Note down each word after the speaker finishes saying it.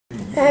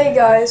Hey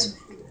guys,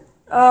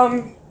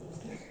 I'm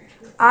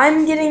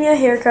getting a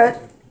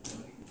haircut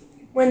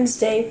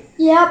Wednesday,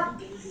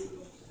 Yep.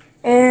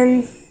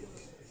 and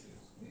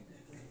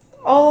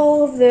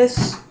all of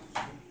this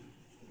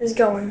is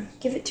going.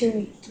 Give it to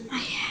me. My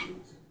hat.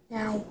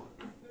 Now.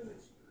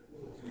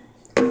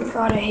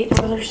 God, I hate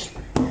brothers.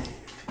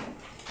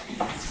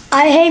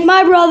 I hate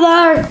my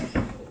brother.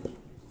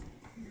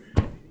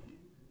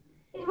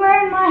 He's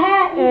wearing my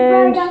hat. He's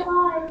wearing that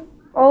line.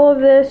 All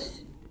of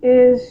this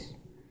is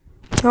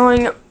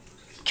going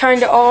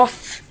kind of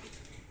off.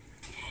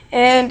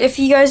 And if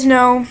you guys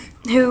know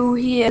who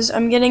he is,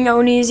 I'm getting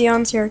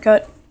Onision's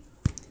haircut.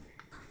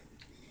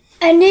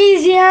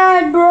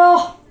 Onision,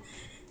 bro.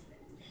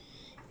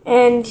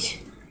 And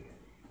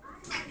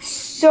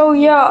so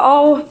yeah,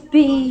 I'll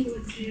be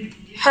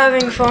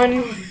having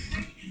fun.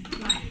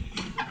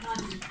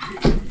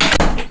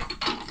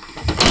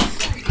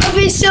 It'll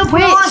be super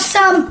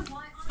awesome.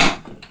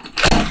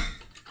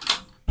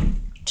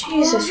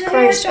 Jesus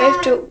Christ, I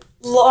have to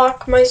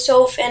lock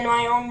myself in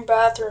my own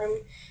bathroom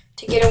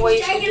to get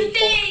away from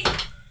people.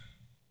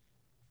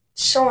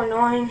 So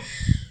annoying.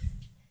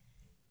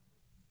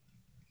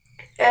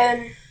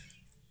 And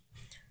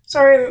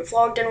sorry I haven't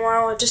vlogged in a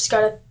while, I just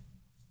gotta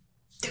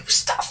do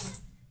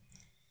stuff.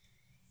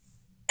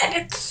 And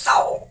it's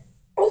so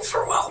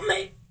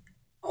overwhelming.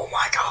 Oh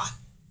my god.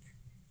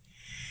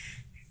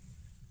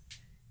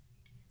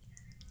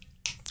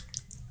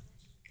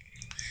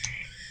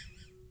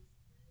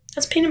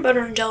 That's peanut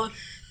butter and jelly.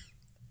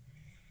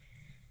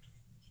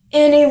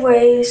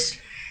 Anyways,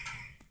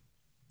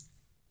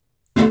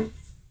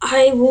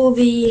 I will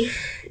be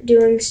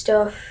doing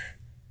stuff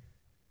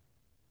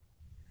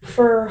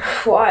for a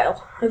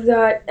while. I've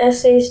got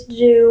essays to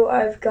do.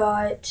 I've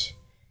got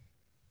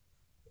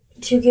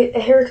to get a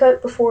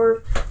haircut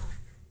before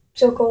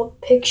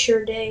so-called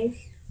picture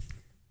day.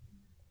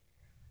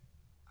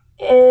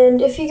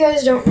 And if you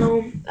guys don't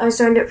know, I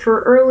signed up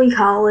for early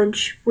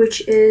college,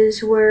 which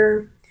is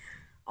where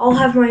I'll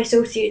have my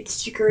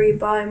associate's degree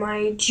by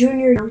my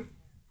junior year.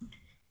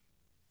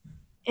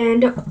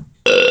 And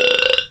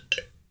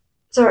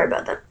sorry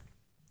about that.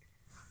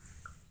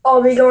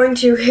 I'll be going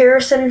to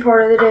Harrison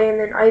part of the day and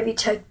then Ivy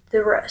Tech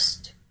the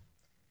rest.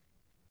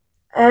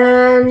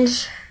 And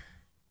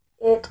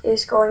it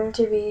is going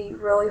to be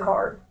really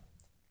hard.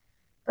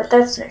 But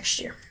that's next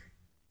year.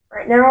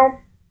 Right now,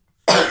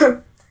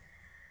 I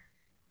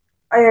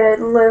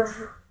gotta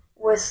live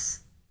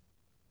with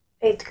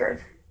 8th grade.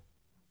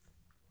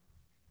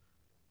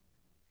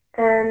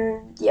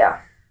 And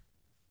yeah,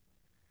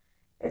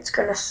 it's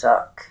gonna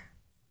suck.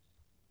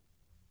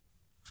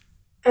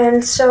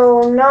 And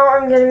so now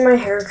I'm getting my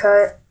hair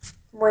cut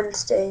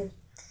Wednesday.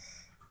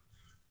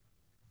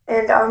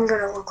 And I'm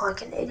gonna look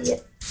like an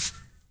idiot.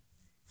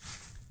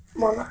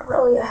 Well, not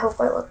really. I hope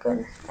I look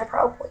good. I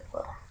probably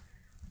will.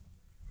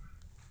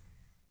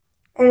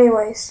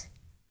 Anyways,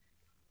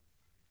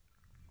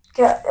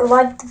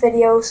 like the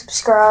video,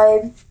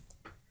 subscribe,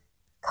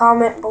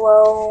 comment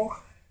below.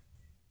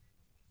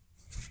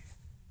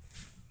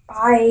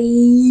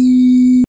 Bye.